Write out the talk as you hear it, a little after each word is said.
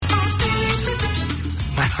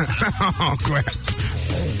Oh, crap.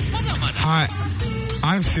 Hi,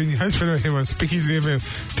 I'm Senior Host for here on Speakeasy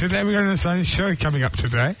FM. Today we've got an exciting show coming up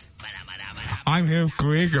today. I'm here with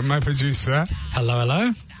Greg, my producer. Hello,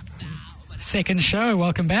 hello. Second show,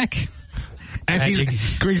 welcome back. And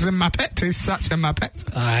Greg's a Muppet. He's such a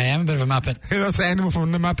Muppet. I am a bit of a Muppet. He looks the animal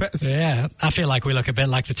from the Muppets. Yeah, I feel like we look a bit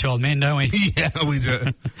like the two old men, don't we? Yeah, we do.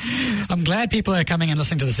 I'm glad people are coming and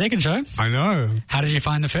listening to the second show. I know. How did you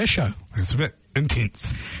find the first show? It's a bit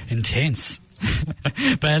intense. Intense.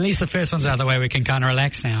 But at least the first one's out of the way. We can kind of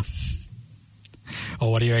relax now.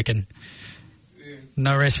 Or what do you reckon?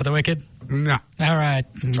 No rest for the wicked? No. All right.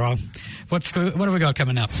 Well, what have we got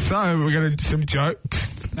coming up? So, we're going to do some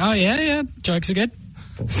jokes. Oh, yeah. Jokes are good.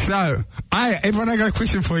 So, everyone, I got a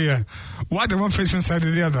question for you. What did one Frenchman say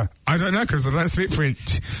to the other? I don't know, because I don't speak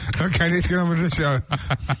French. Okay, let's get on with the show.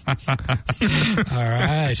 All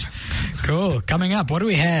right. Cool. Coming up, what do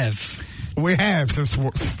we have? We have some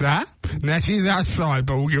sports star. Now, she's outside,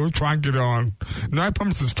 but we'll try and get on. No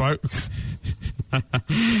promises, folks.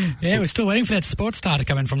 Yeah, we're still waiting for that sports star to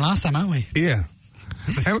come in from last time, aren't we? Yeah.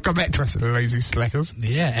 They haven't got back to us, lazy slackers.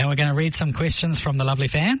 Yeah, and we're going to read some questions from the lovely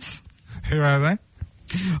fans. Who are they?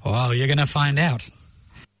 Well, you're going to find out.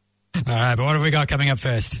 All right, but what have we got coming up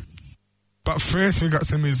first? But first, we got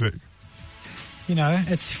some music. You know,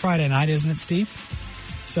 it's Friday night, isn't it, Steve?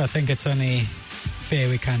 So I think it's only fair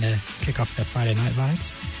we kind of kick off the Friday night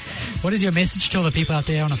vibes. What is your message to all the people out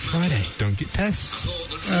there on a Friday? Don't get pissed.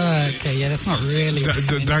 Okay, yeah, that's not really...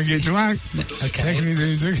 Don't get drunk. Okay.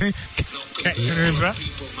 Catch it over.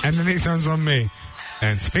 And the next one's on me.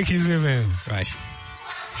 And Speakeasy FM. Right.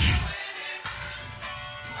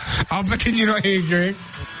 Oh, but can you not hear, Greg?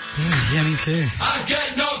 Yeah, me too. I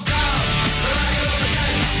get knocked down, but I get up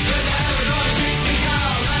again. Get the hell of it, keeps me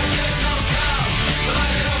down. I get knocked down, but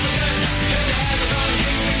I get up again. Get the hell of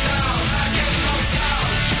it, keeps me down. I get knocked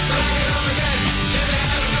down, but I get up again. Get the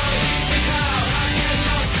hell of it, keeps me down. I get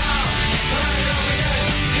knocked down, but I get up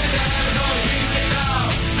again. Get the hell of it, keeps me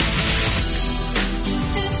down.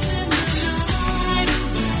 It's in the night.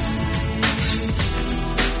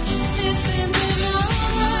 It's in the night.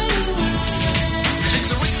 He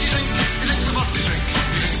drinks a whiskey drink, he drinks a vodka drink.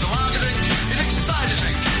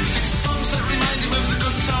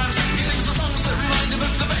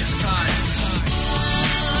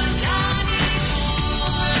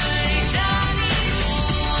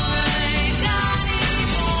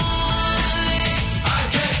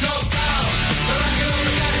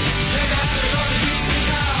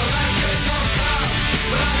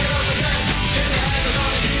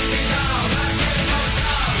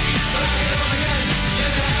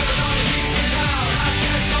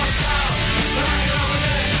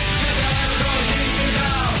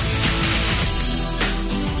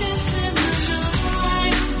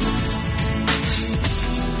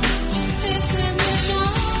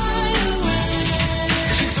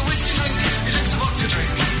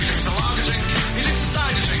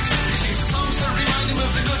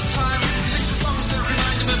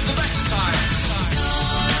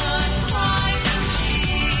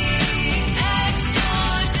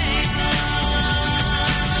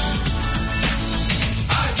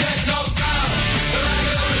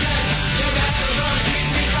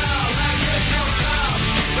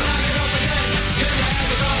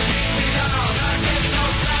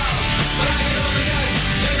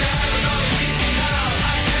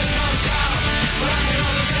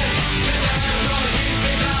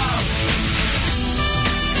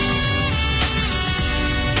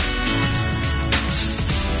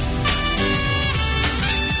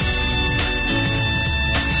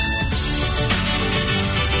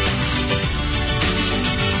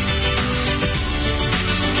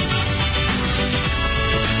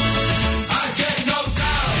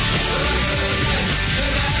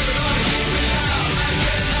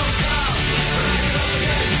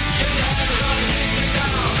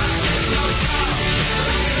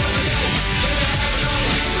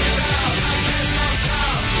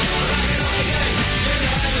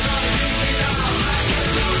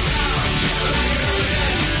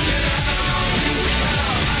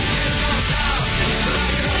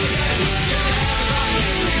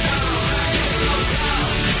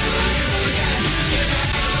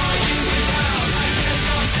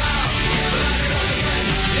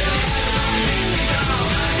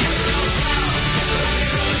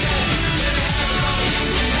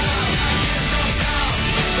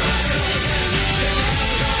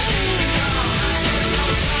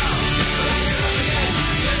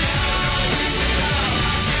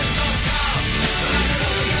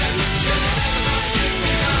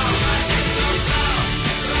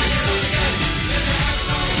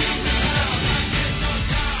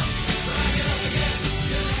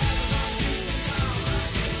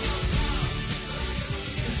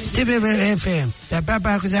 Speakeasy FM. The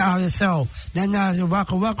Papa was out of the soul. Then now the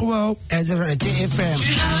Waka Waka Wo as a FM.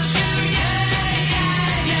 She loves you, yeah,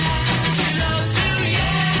 yeah, yeah. She loves you,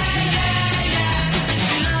 yeah, yeah, yeah.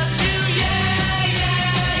 She loves you, yeah,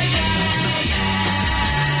 yeah, yeah, yeah.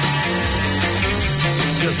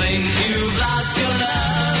 You think you've lost your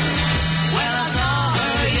love? Well, I saw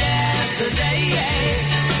her yesterday.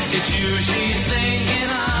 It's you she's thinking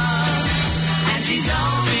of, and she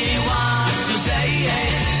told me what to say.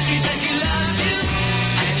 She said she loves you,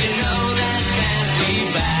 and you know that can't be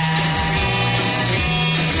bad.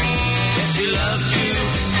 Yes, she loves you,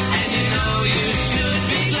 and you know you should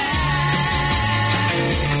be glad.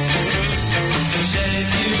 She said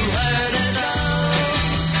if you heard her so,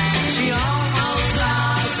 she almost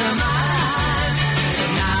lost her mind.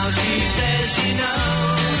 But now she says she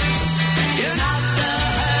knows you're not the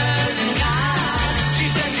hurting kind.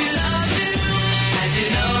 She said she loves you, and you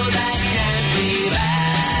know that can't be bad.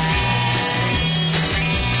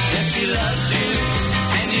 Yes, she loves you,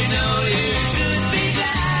 and you know you should be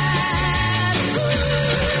glad.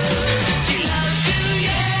 She loves you,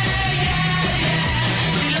 yeah, yeah, yeah.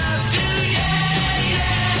 She loves you, yeah,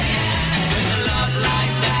 yeah, yeah. With a love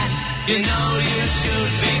like that, you know you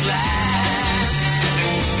should be glad.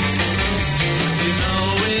 You know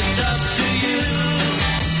it's up to you.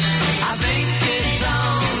 I think it's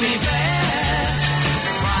only fair.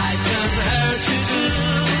 Pride can hurt you too.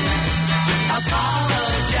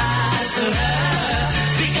 Apologize to her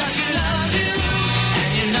because she loves you,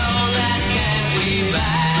 and you know that can't be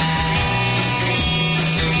bad.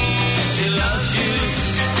 She loves you,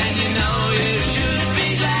 and you know you should be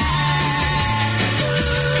glad.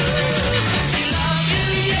 She loves you,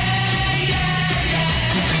 yeah, yeah, yeah.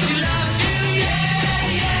 She loves you, yeah,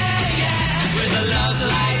 yeah, yeah. With a love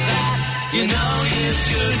like that, you know you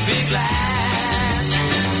should be glad.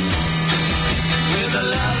 With a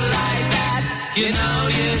love like that, you know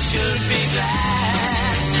you should be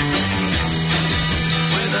glad.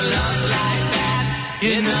 With a love like that,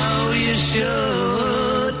 you know you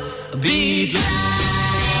should be glad.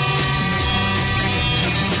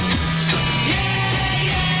 Yeah,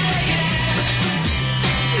 yeah, yeah.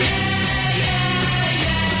 Yeah, yeah,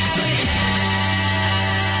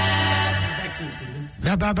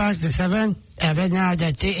 yeah. The Papa the 7. And now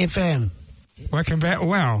the TFM. Welcome back.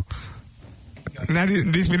 Wow. Now,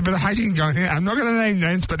 there's been a bit of hijinks on here. I'm not going to name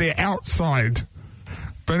names, but they're outside.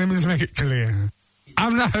 But let me just make it clear.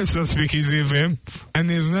 I'm the host of Speakeasy FM, and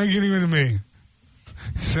there's no getting rid of me.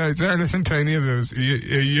 So don't listen to any of those.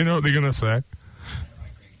 You know what they're going to say.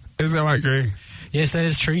 Is that right, Greg? Yes, that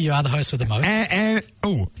is true. You are the host with the most.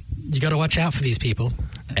 Oh. You got to watch out for these people.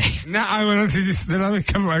 Now I wanted to just let me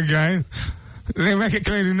come again. Let me make it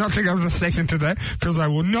clear to not take over the station today, because I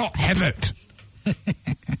will not have it.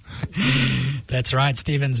 That's right.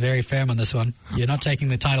 Stephen's very firm on this one. You're not taking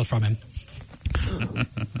the title from him.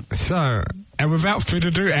 So, and without further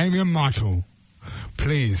ado, Amy and Michael,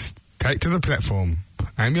 please take to the platform.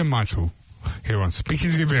 Amy and Michael, here on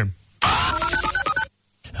Speakeasy FM.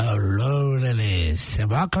 Hello, ladies, and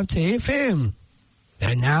welcome to FM.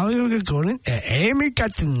 And now we're going to Amy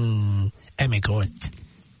Cotton. Amy Court.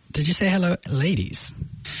 Did you say hello, ladies?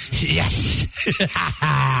 Yes.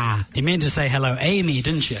 You meant to say hello, Amy,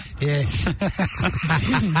 didn't you? Yes.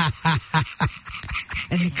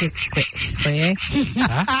 That's a good quiz for you.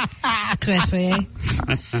 Quiz for you.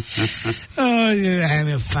 Oh, you're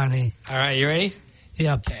Amy funny. All right, you ready?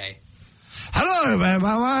 Yep. Okay. Hello,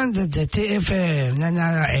 everyone. The TFM.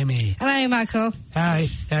 No, Amy. Hello, Michael. Hi.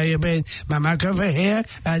 How you been? My Michael over here.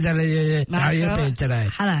 How you been today?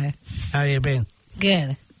 Hello. How you been?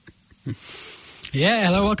 Good. Yeah,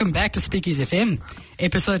 hello, welcome back to Speakeasy FM,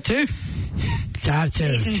 episode 2. Time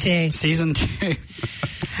 2. Season 2. Season 2.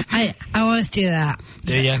 I always do that.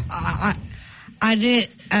 Do you? I do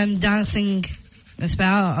dancing a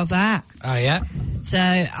spell of that. Oh, yeah? So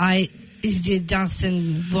I used to do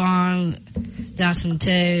dancing 1, dancing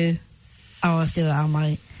 2. I always do that on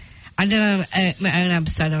my... I did my own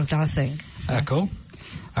episode of dancing. So. Oh, cool.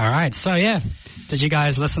 All right, so yeah. Did you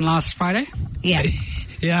guys listen last Friday? Yeah.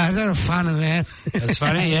 Yeah, I had fun in there. It was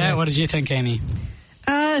funny, yeah? What did you think, Amy?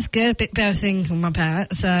 It's good. A bit embarrassing from my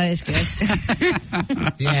parents, so it's good.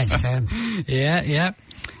 Yes, Yeah.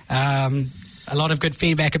 A lot of good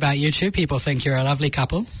feedback about you two. People think you're a lovely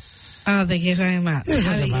couple. Oh, thank you very much. This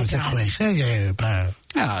How is are a you monster guys? quick. Thank you, bro.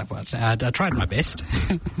 Oh, well, I tried my best.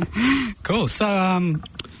 Cool. So,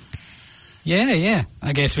 yeah.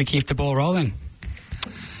 I guess we keep the ball rolling.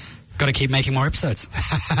 Got to keep making more episodes.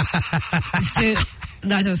 Let's do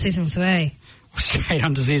Night of Season 3. Straight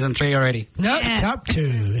on to season 3 already. No, Yeah. top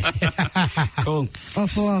 2. Cool. Or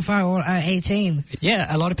 4 or 5 or 18. Yeah,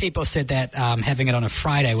 a lot of people said that having it on a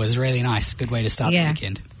Friday was really nice. Good way to start Yeah. the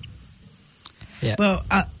weekend. Yeah. Well,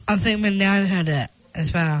 I think my nan heard it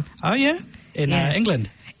as well. Oh, yeah? In Yeah. England?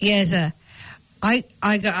 Yeah, so I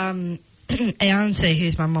got an auntie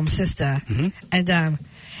who's my mum's sister, Mhm. and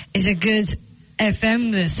it's a good FM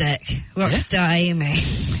music. Rockstar Amy.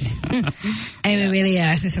 Amy really,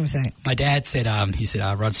 or something. My dad said, he said,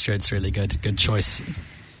 Rod Stewart's really good. Good choice.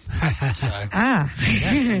 So, Ah.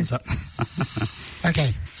 thumbs up.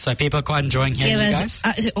 Okay. So people are quite enjoying hearing Yeah, you that's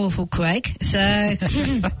guys? awful quick. So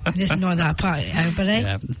just ignore that part, everybody.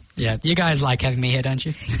 Yeah. You guys like having me here, don't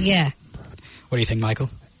you? Yeah. What do you think, Michael?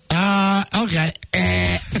 Okay.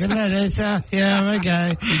 Yeah,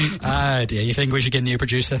 okay. Oh, dear. You think we should get a new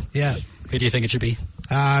producer? Yeah. Who do you think it should be?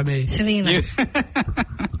 Me. Selena. You?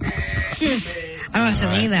 Oh,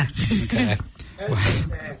 Selena. Okay.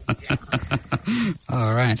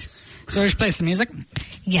 All right. So we should play some music.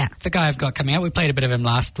 Yeah. The guy I've got coming out, we played a bit of him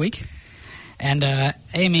last week. And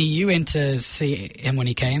Amy, you went to see him when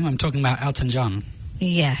he came. I'm talking about Elton John.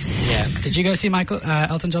 Yes. Yeah. Did you go see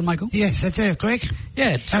Elton John, Michael? Yes, that's it, quick.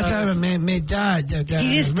 Yeah. That's over my dad.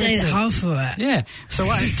 He just stayed home for it. Yeah. So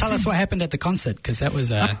tell us what happened at the concert, because that was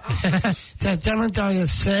John died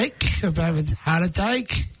sick, about a heart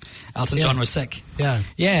attack. Elton Yeah. John was sick. Yeah.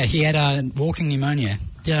 Yeah, he had walking pneumonia.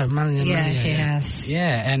 Yeah, money. Yeah, he has.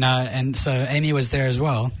 Yeah, and so Amy was there as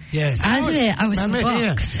well. Yes. I was in the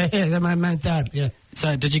box. Yeah, my dad, yeah.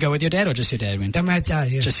 So did you go with your dad or just your dad went? My dad,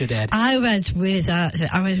 yeah. Just your dad. I went with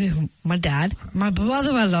my dad, my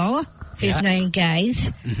brother-in-law, his Yeah. name Gaze,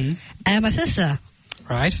 Hmm. and my sister.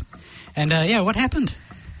 Right. And what happened?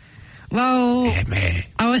 Well, Man.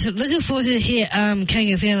 I was looking forward to hear Can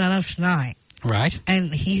You Feel My Love Tonight, Right.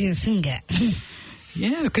 and he didn't sing it.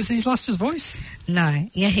 Yeah, because he's lost his voice. No.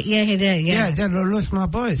 Yeah, he did, Yeah, yeah. Dad lost my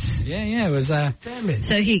voice. Yeah, it was. Damn it.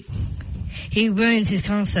 So he ruined his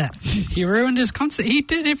concert. He ruined his concert. He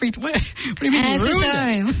did every. What do you mean he Every ruined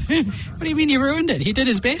time. it? What do you mean he ruined it? He did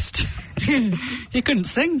his best. He couldn't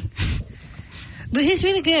sing, But he's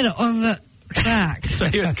really good on the track. so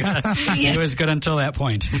he was good. He was good until that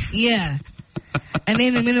point. Yeah. And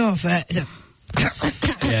in the middle of it, so,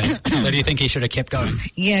 Yeah. So do you think he should have kept going?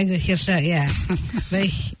 yeah, he'll start, yeah. But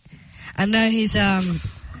I know he's, how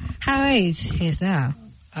old he is now?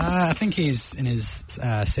 I think he's in his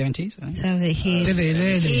 70s. I think. So that he's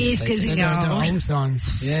getting old. Old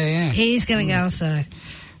songs. Yeah. He's going to go, so,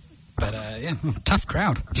 But tough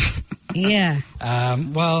crowd. yeah.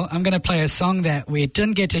 Well, I'm going to play a song that we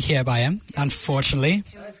didn't get to hear by him, unfortunately.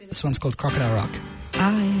 This one's called Crocodile Rock.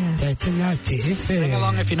 Oh, yeah. That's a naughty. Sing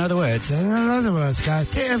along if you know the words. In other words, guys,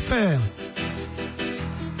 TFM.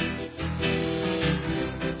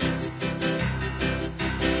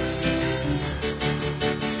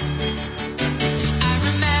 I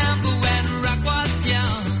remember when rock was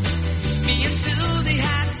young. Me and Susie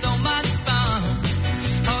had so much fun,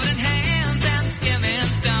 holding hands and skimming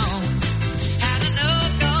stones. Had an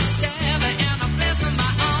old gold Chevy and a place of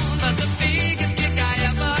my own, but the biggest kick I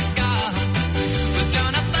ever got was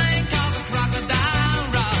doing a thing called the Crocodile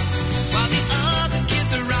Rock, while the other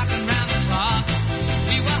kids are rocking round the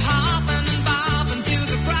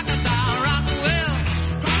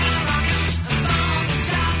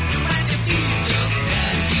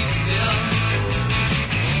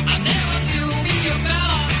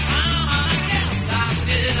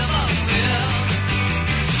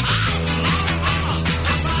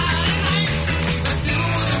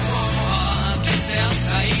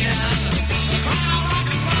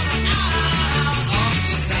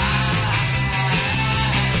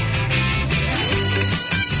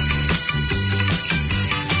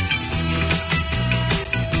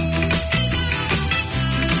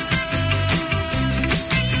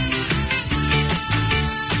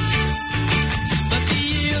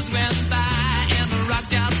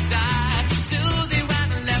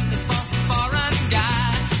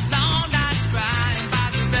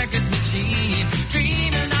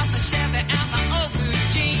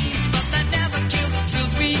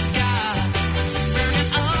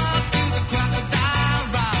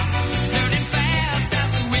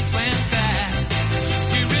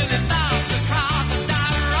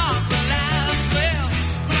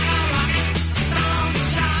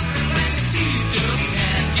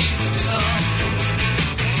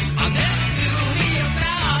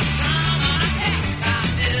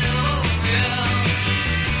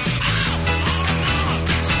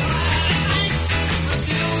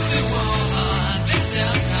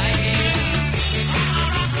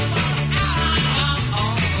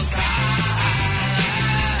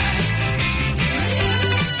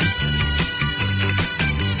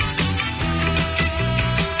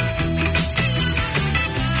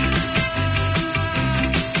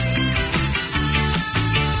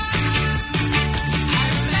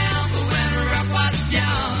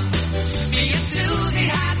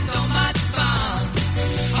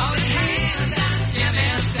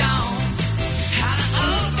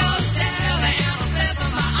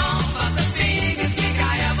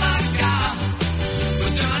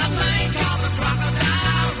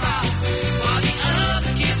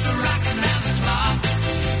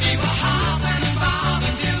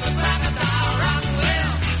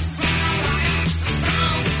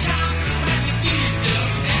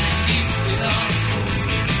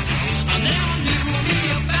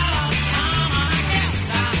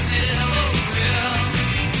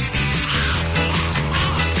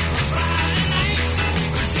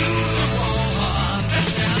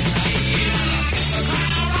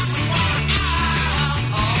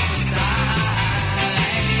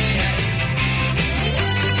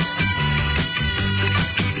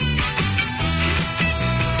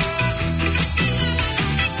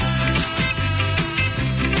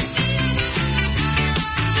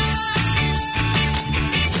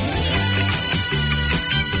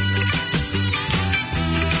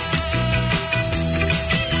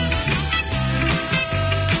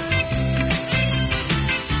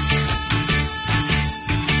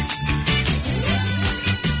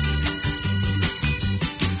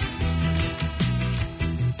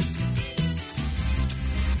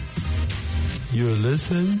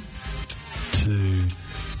listening to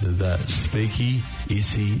the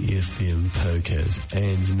Speakeasy FM podcast.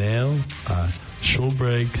 And now, a short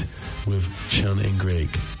break with Charlton and Greg.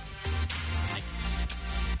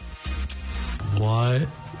 Why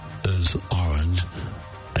is orange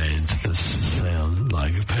and this sound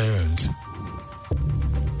like a parrot?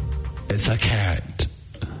 It's a carrot.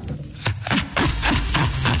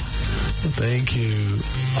 Thank you.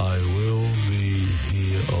 I will be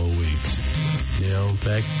here all week. Now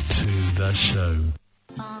back to the show.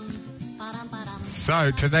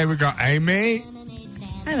 So, today we got Amy.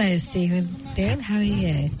 Hello, Stephen. Dan, how are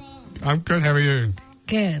you? I'm good, how are you?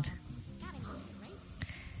 Good.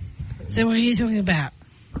 So what are you talking about?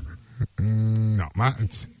 Not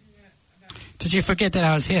much. Did you forget that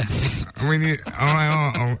I was here? We need,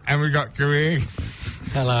 and we got Greg.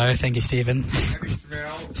 Hello, thank you, Stephen.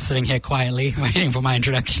 Sitting here quietly, waiting for my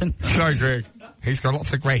introduction. So, Greg, he's got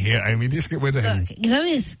lots of grey hair, Amy. Just get rid of him. Look, you know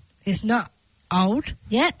he's not old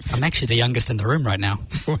yet. I'm actually the youngest in the room right now.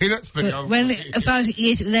 Well, he looks pretty old. When 5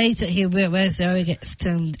 years later he'll be where Zoe gets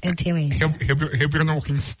turned into him. He'll be on a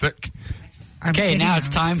walking stick. Okay, now it's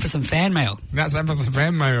time for some fan mail. That's time for some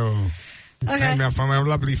fan mail. Okay. Fan mail from our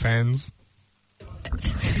lovely fans.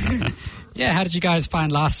 Yeah, how did you guys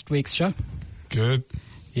find last week's show? Good.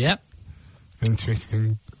 Yep.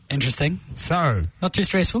 Interesting. So, Not too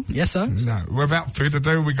stressful? Yes, sir? no, without further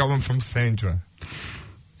ado, we got one from Sandra.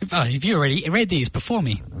 If you already read these before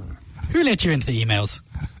me, who let you into the emails?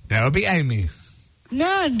 That would be Amy.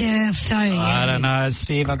 No, sorry. I don't know,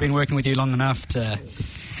 Steve. I've been working with you long enough to...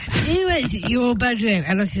 You went to your bedroom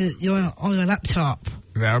and look at your on your laptop.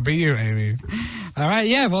 That would be you, Amy. All right,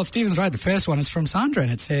 yeah, well, Stephen's right. The first one is from Sandra,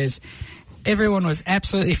 and it says, everyone was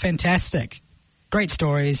absolutely fantastic. Great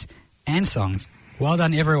stories and songs. Well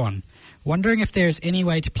done, everyone. Wondering if there is any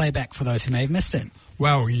way to play back for those who may have missed it.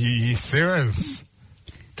 Well, yes, there is.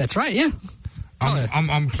 That's right, yeah. I'm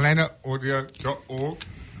on planetaudio.org.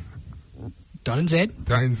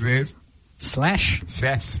 .nz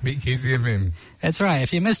 /Speakeasy FM. That's right.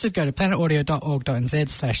 If you missed it, go to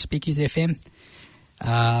planetaudio.org.nz/Speakeasy FM.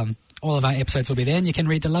 All of our episodes will be there, and you can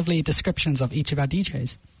read the lovely descriptions of each of our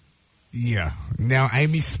DJs. Yeah. Now,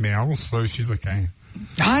 Amy smells, so she's okay.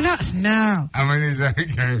 I don't smell. I mean, is that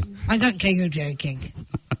okay? I don't care you're joking.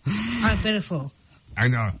 I'm beautiful. I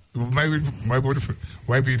know. Way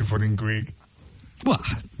beautiful than Greg. Well,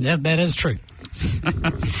 yeah, that is true.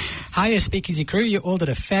 Hiya, Speakeasy crew. You all did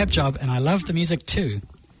a fab job, and I love the music too.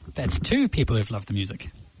 That's two people who've loved the music.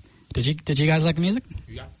 Did you guys like the music?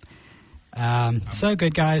 Yeah. So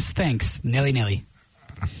good, guys. Thanks. Nelly.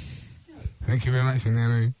 Thank you very much,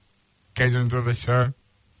 Nelly. Get into the show.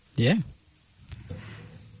 Yeah.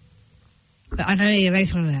 But I know the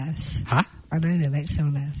next one is. Huh? I know the next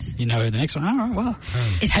one is. You know the next one? All right, well.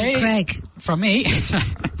 It's from Craig. From me.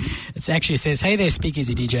 It actually says, hey there,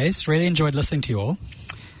 Speakeasy DJs. Really enjoyed listening to you all.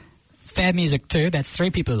 Fab music too. That's three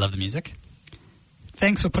people who love the music.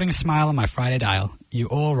 Thanks for putting a smile on my Friday dial. You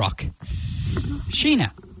all rock.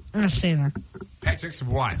 Sheena. Oh, Sheena. Patrick's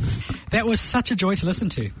wife. That was such a joy to listen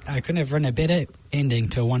to. I couldn't have written a better ending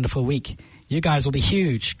to a wonderful week. You guys will be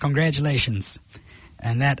huge. Congratulations.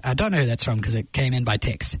 And that, I don't know who that's from because it came in by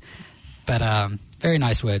text. But very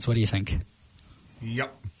nice words. What do you think?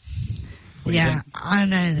 Yep. What do you think? I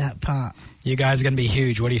know that part. You guys are going to be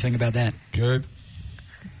huge. What do you think about that? Good.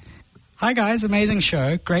 Hi, guys. Amazing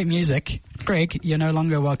show. Great music. Greg, you're no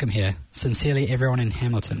longer welcome here. Sincerely, everyone in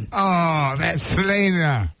Hamilton. Oh, that's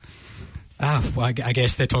Selena. Ah, well, I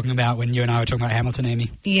guess they're talking about when you and I were talking about Hamilton, Amy.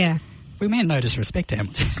 Yeah. We meant no disrespect to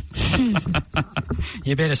Hamilton.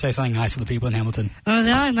 You better say something nice to the people in Hamilton. Oh,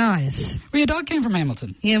 they're nice. Well, your dog came from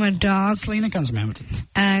Hamilton. Yeah, my dog. Selena comes from Hamilton.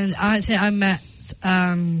 And I met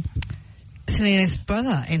Selena's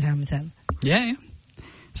brother in Hamilton. Yeah.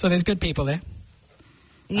 So there's good people there.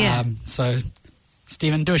 Yeah. So,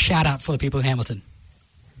 Stephen, do a shout out for the people in Hamilton.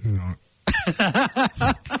 No.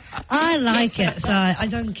 I like it, so I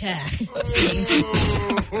don't care.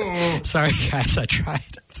 Sorry, guys, I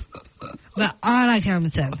tried. But I like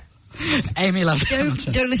Hamilton. Amy loves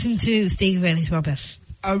Hamilton. Don't listen to Stephen, he's rubbish.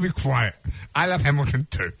 I'll be quiet. I love Hamilton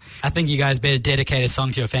too. I think you guys better dedicate a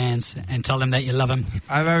song to your fans and tell them that you love them.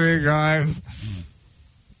 I love you guys.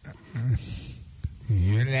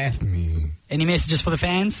 You left me. Any messages for the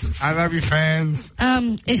fans? I love you, fans.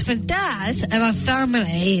 It's for Dad and my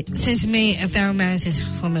family. Send me a fan message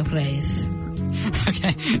for me, please.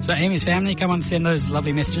 Okay, so Amy's family, come on, send those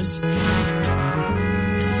lovely messages.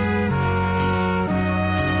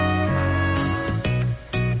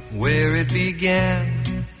 Where it began,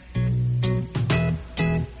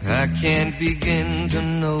 I can't begin to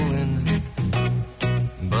knowing,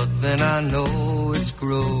 but then I know it's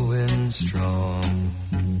growing strong.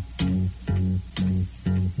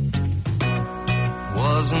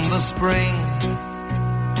 Wasn't the spring,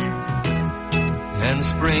 and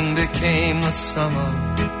spring became the summer.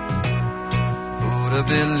 Who'd have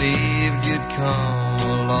believed you'd come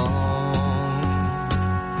along?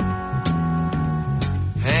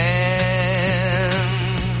 Hands,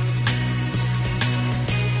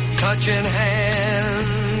 touching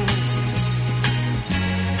hands,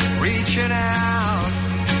 reaching out,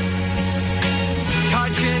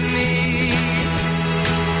 touching me,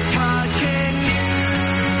 touching you.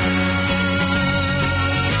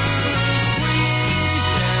 Sweet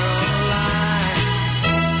Caroline,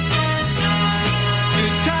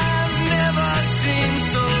 good times never seem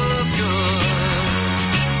so good.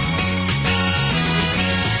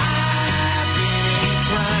 I've been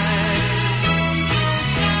inclined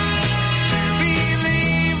to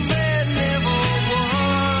believe there never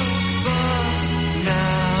was, but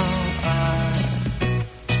now I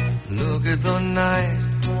look at the night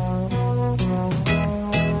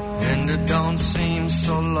and it don't seem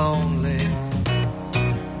so lonely.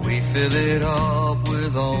 We fill it up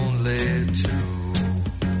with only two.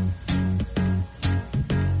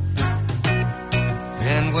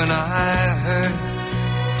 And when I hurt,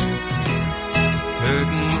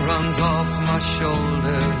 hurting runs off my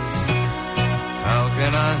shoulders. How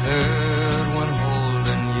can I hurt when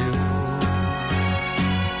holding you?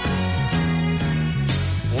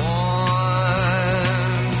 Warm,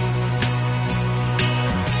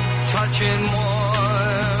 touching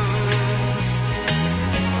warm,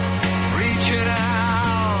 reaching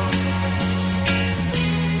out,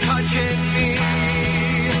 touching me,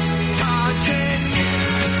 touching you.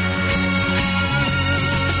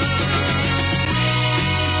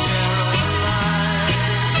 Caroline,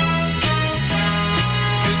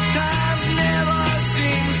 good times never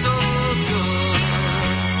seem so good.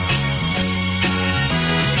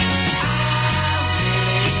 I've been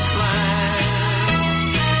inclined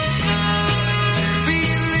to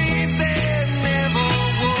believe there never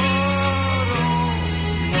was.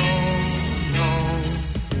 Oh,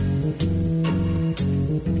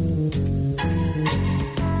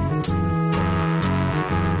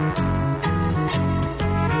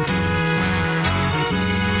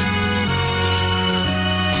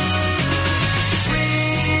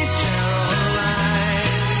 Sweet Caroline,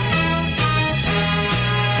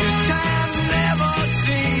 good times never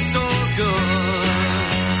seem so good.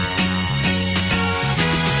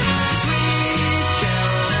 Sweet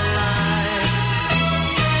Caroline,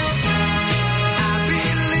 I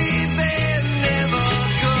believe they never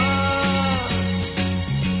could.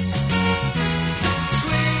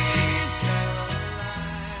 Sweet Caroline.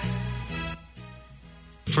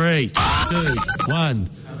 3, 2, 1.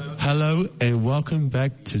 Hello and welcome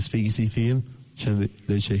back to Speakeasy FM. Chandler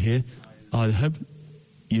Leisure here. I hope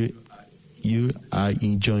you are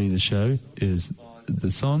enjoying the show.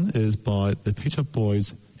 The song is by the Pet Shop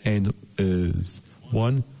Boys and is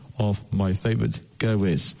one of my favorite Go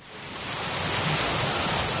West.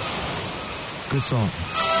 Good song.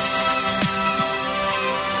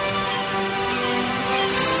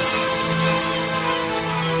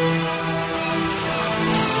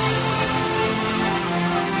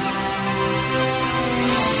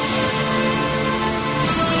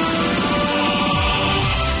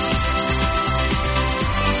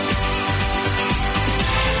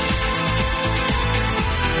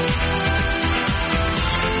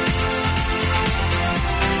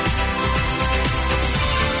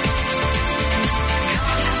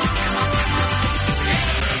 Caroline,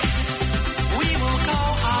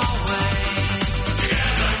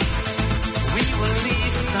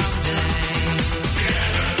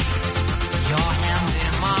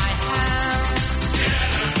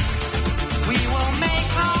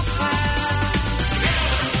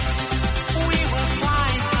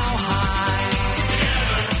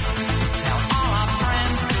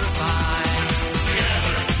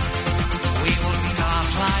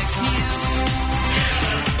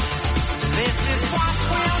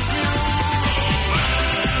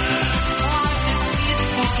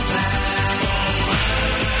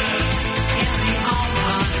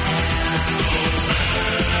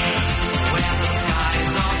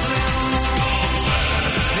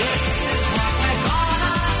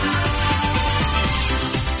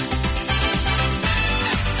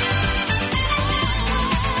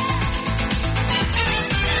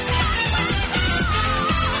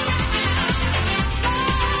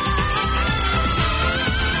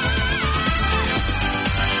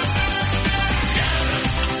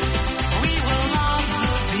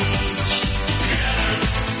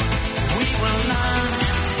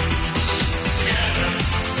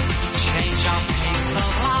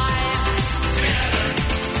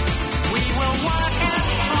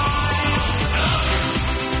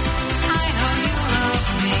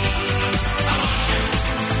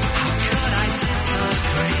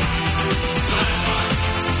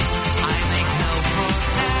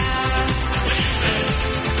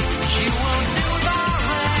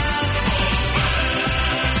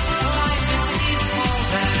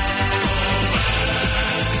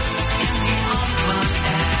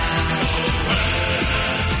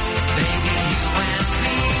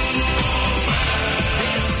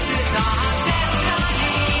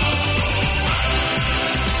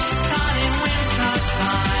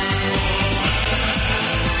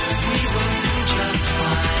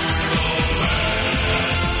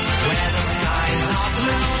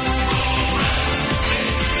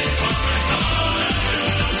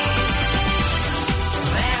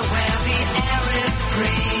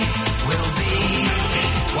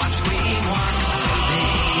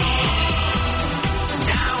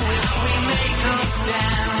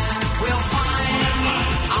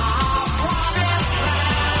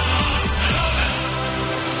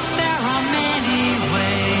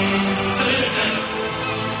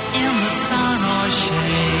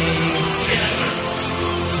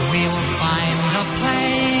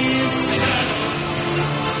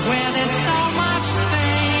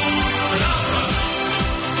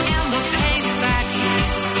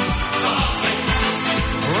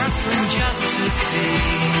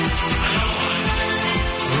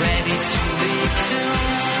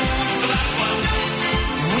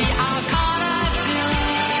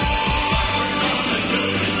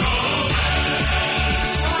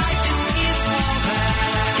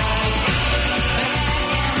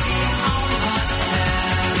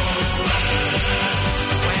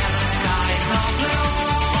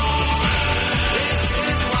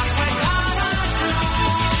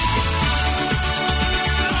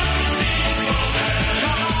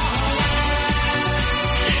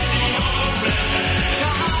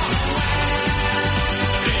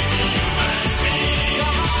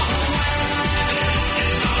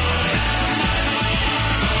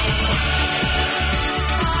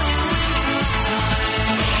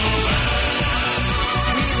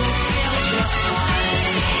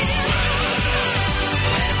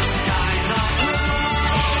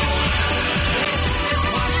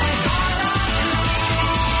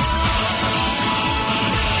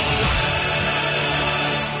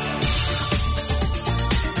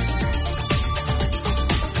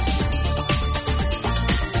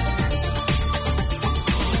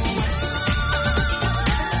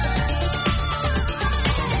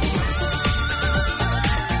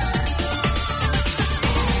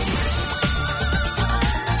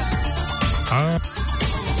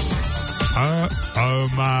 No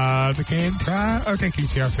mother can cry. Oh, thank you,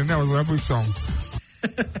 Charlton. That was a lovely song.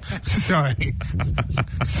 Sorry.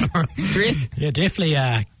 Sorry. You're definitely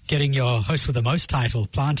getting your host with the most title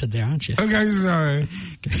planted there, aren't you? Okay, sorry.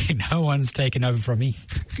 No one's taken over from me.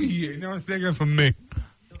 Yeah, no one's taking it from me.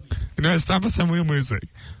 No, it's time for some real music.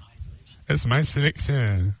 It's my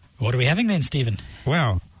selection. What are we having then, Stephen?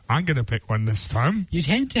 Well, I'm going to pick one this time. You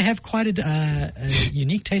tend to have quite a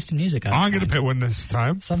unique taste in music. I'm going to pick one this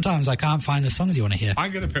time. Sometimes I can't find the songs you want to hear.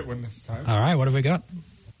 I'm going to pick one this time. All right, what have we got?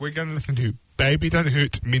 We're going to listen to Baby Don't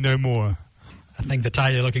Hurt Me No More. I think the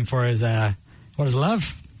title you're looking for is What is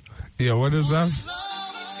Love? Yeah, what is love?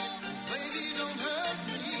 Baby, don't hurt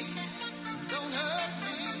me. Don't hurt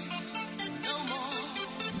me no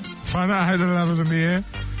more. Find out how the love is in the air.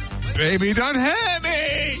 Baby, don't hurt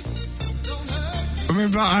me.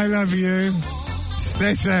 Remember, I love you.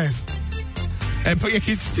 Stay safe. And put your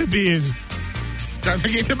kids to bed. Don't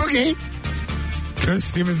forget to boogie. Because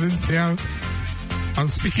Stephen's in town on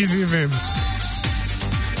Speakeasy FM.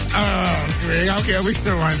 Oh, Greg, okay, we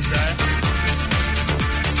still want that.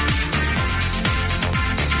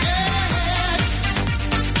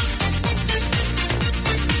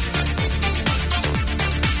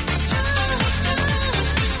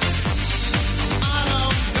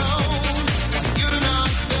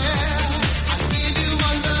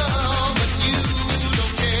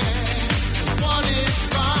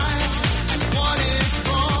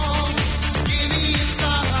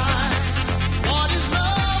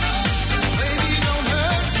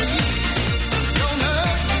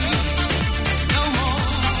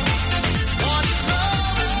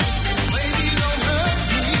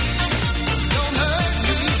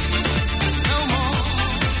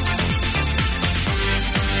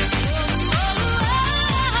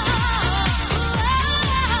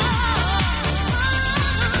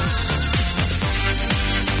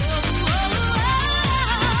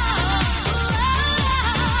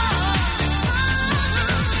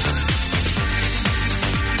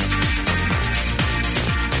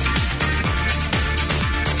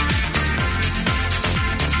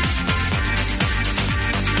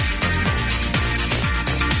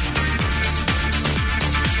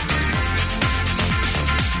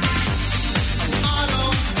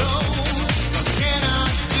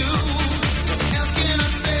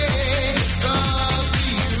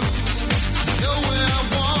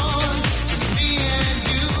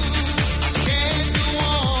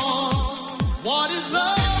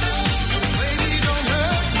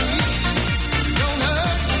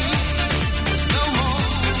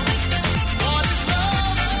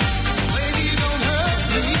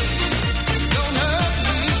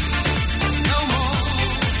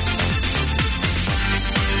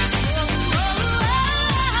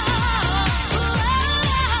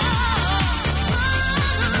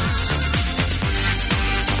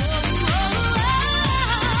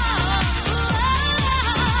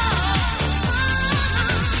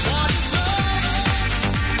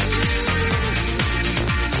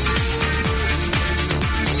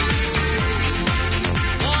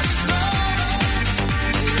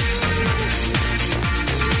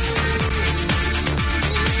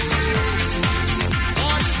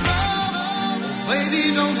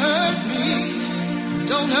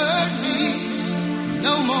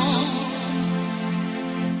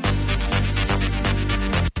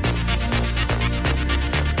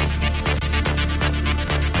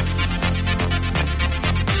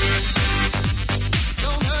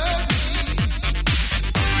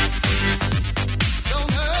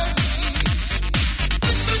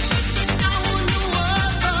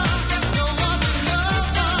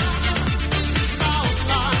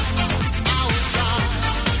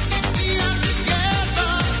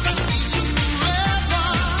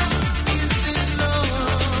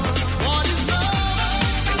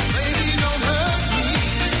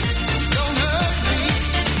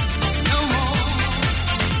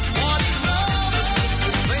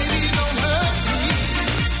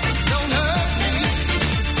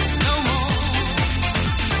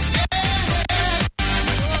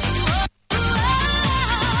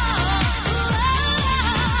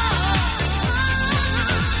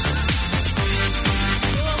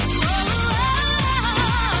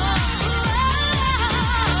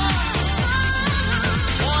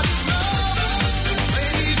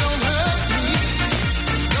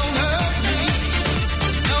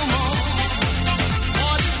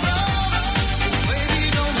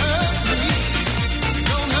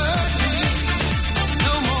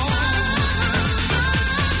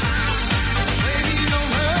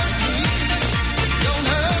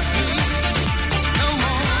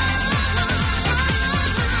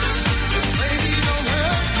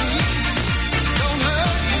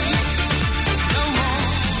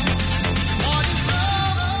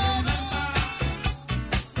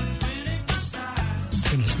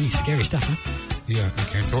 Geez, scary stuff, huh? Yeah,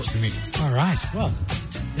 okay, so what's next? All right. Well,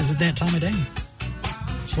 is it that time of day?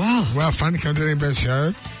 Wow. Well, fun to come to the best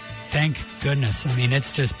show. Thank goodness. I mean,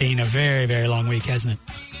 it's just been a very, very long week, hasn't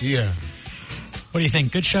it? Yeah, What do you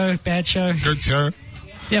think? Good show? Bad show? good show.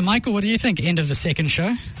 Yeah, Michael, what do you think? End of the second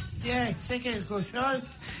show? Yeah, second good show.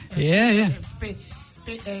 Yeah.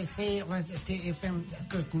 Say it was a TFM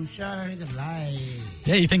good show. The live.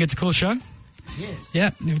 Yeah, you think it's a cool show? Yes. Yeah,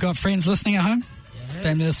 you've got friends listening at home? Yes.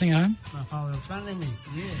 Family listening at home? My whole family.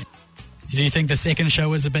 Yeah. Do you think the second show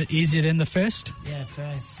was a bit easier than the first? Yeah,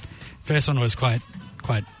 first. First one was quite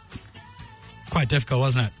difficult,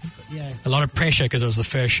 wasn't it? Yeah. A lot of pressure because it was the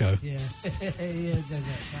first show. Yeah. Yeah,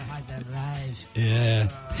 the live. Yeah.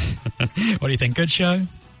 What do you think? Good show?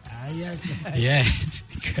 Yeah. Yeah.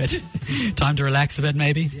 Good. Time to relax a bit,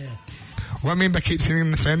 maybe? Yeah. What I mean by keep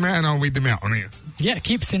sending the fan mail and I'll read them out on here. Yeah,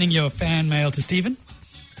 keep sending your fan mail to Stephen.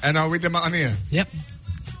 And I'll read them out on here. Yep.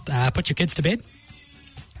 Put your kids to bed.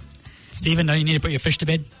 Stephen, don't you need to put your fish to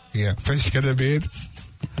bed? Yeah, fish get to bed.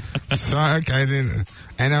 So, okay then.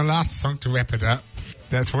 And our last song to wrap it up.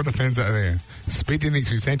 That's for the fans out there. Speak to you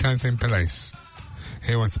next week, same time, same place.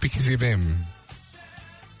 Here on Speakeasy FM.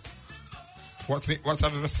 What's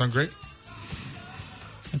out of this song, Greg?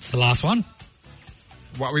 That's the last one.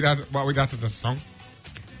 What we done to this song?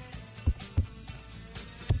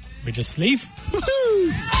 We just leave.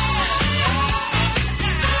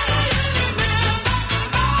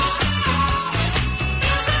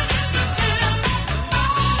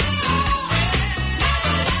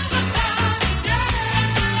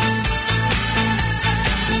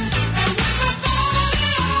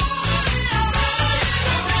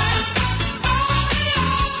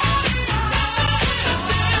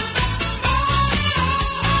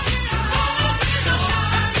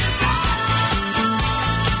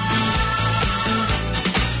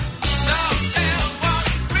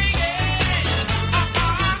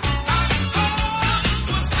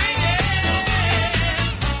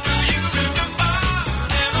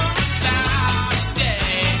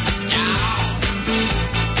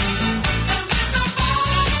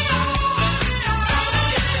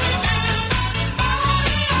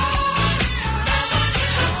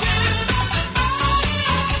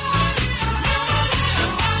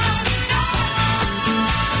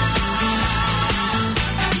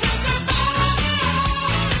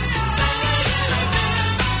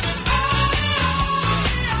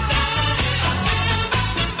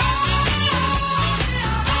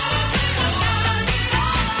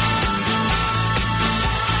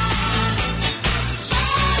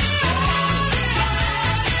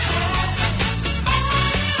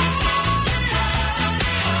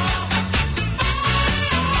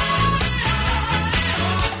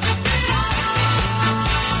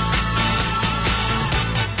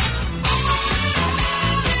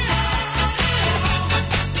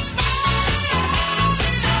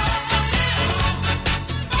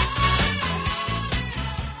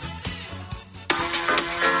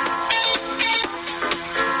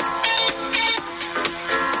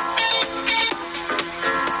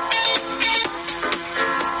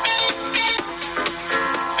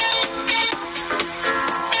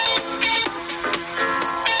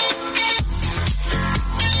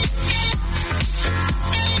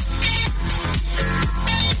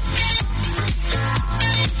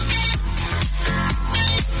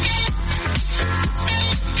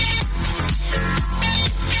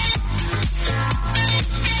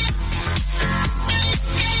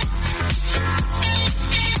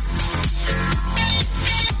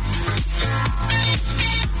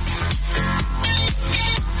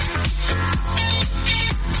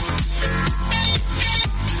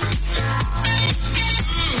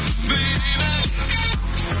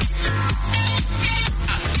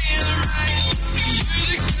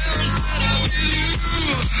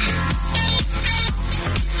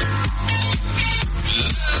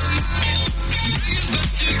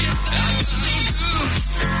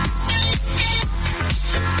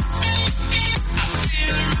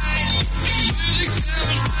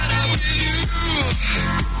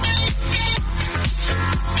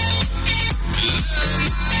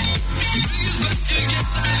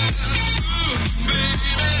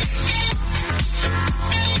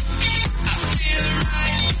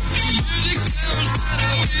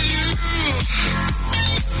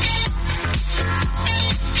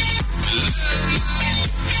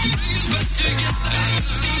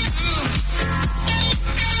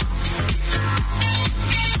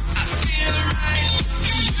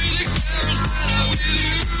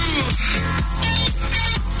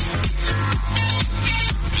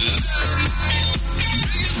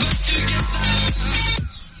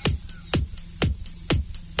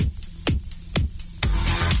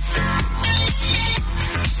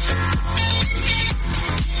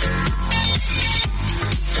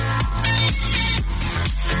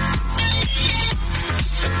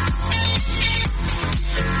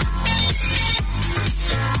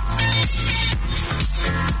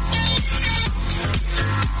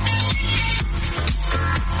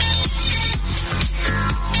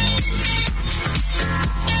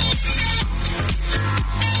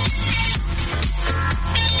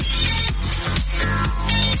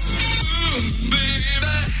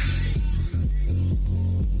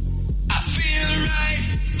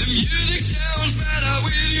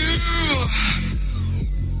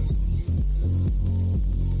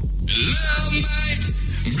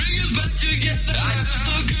 bring us back together. I feel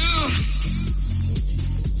so good.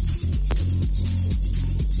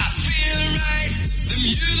 I feel right. The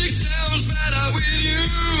music sounds better with you.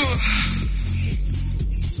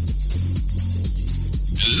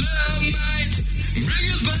 Love might bring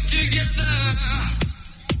us back together.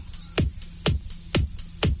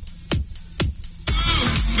 Ooh,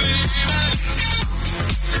 baby.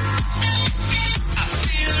 I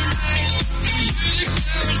feel right. The music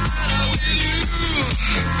sounds better with you.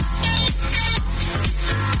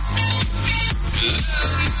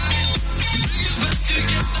 Love might bring us back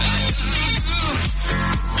together. I feel so good.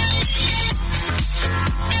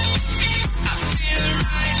 I feel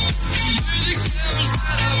right. The music sounds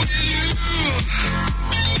better with you.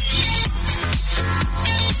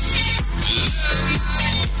 Love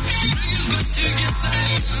might bring us back together.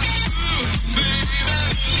 Ooh, baby.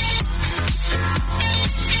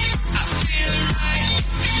 I feel right.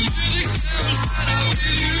 The music sounds better with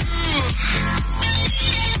you.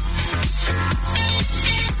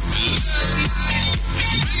 Love might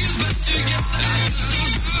bring us back together. I feel so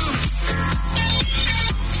good.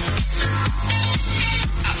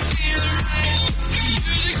 I feel right. The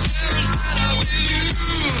music sounds better with you.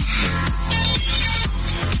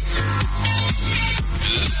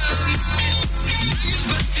 Love might bring us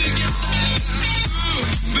back together. Ooh,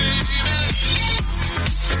 baby.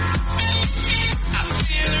 I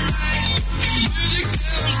feel right. The music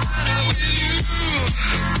sounds better with you.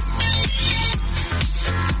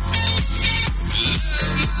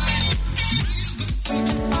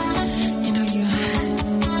 You know, you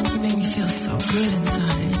make me feel so good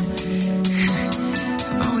inside.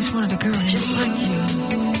 I've always wanted a girl just like you.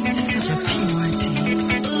 You're such a PYT.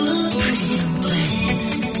 Pretty young thing.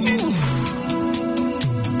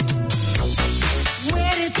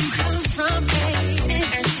 Where did you come from, baby?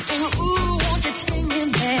 And ooh, won't you take me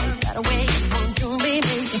there? Right away, won't you,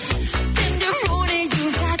 baby? Tenderoni, you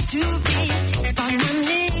got to be. Spark my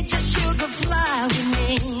need, just sugar fly with me.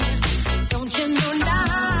 Don't you know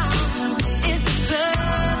now is the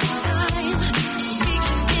perfect time? We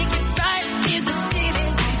can make it right in the city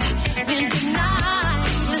lights. When the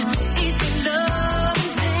night is the love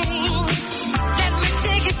and pain. Let me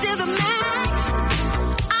take it to the max.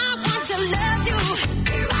 I want to love you.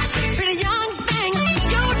 Pretty young thing,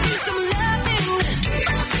 you need some loving.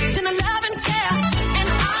 Then I love and care, and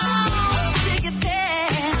I'll take it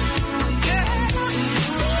there. Girl,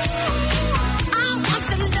 I want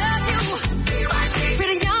to love you.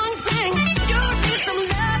 Pretty young thing, you need some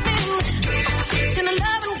loving. Then I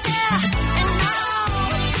love and care, and I'll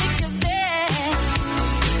take you there.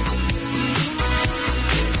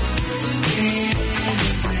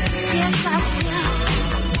 Yes, I will.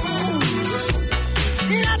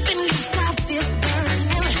 Nothing can stop this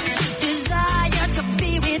burning desire to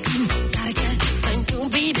be with you. Gotta get thank you,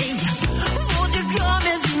 baby. Won't you come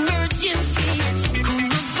as emergency? Cool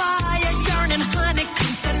my fire, yearning, honey,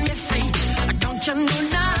 come set me free. Don't you know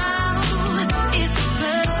now is the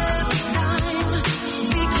perfect time?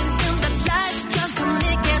 We can dim the lights just to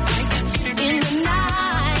make it right in the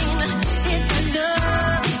night. If the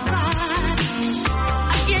love is right,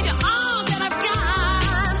 I give you all that I've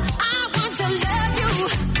got. I want to love you.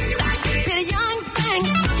 Pretty young thing,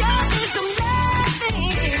 you need some loving.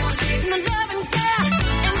 And the love and care,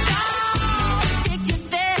 and I'll take you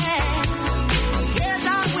there. Yes,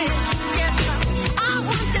 I will. Yes, I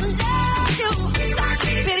want to love you.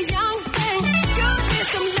 Pretty young thing, you need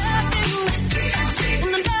some loving.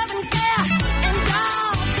 And the love and care, and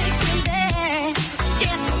I'll take you there.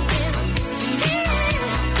 Yes, I will.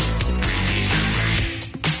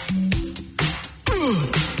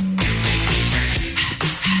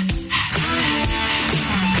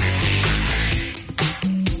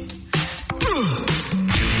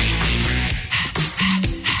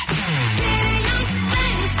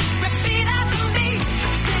 Repeat after me.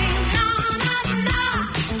 Say na na na.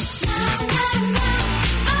 Na na na.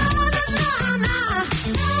 Na na na.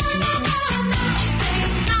 Say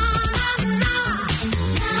na na na.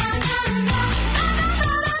 Na na na.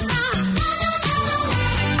 Na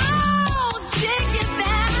oh, take it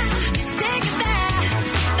there. Take it there.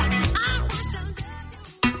 I want to love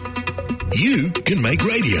you. You can make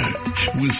radio with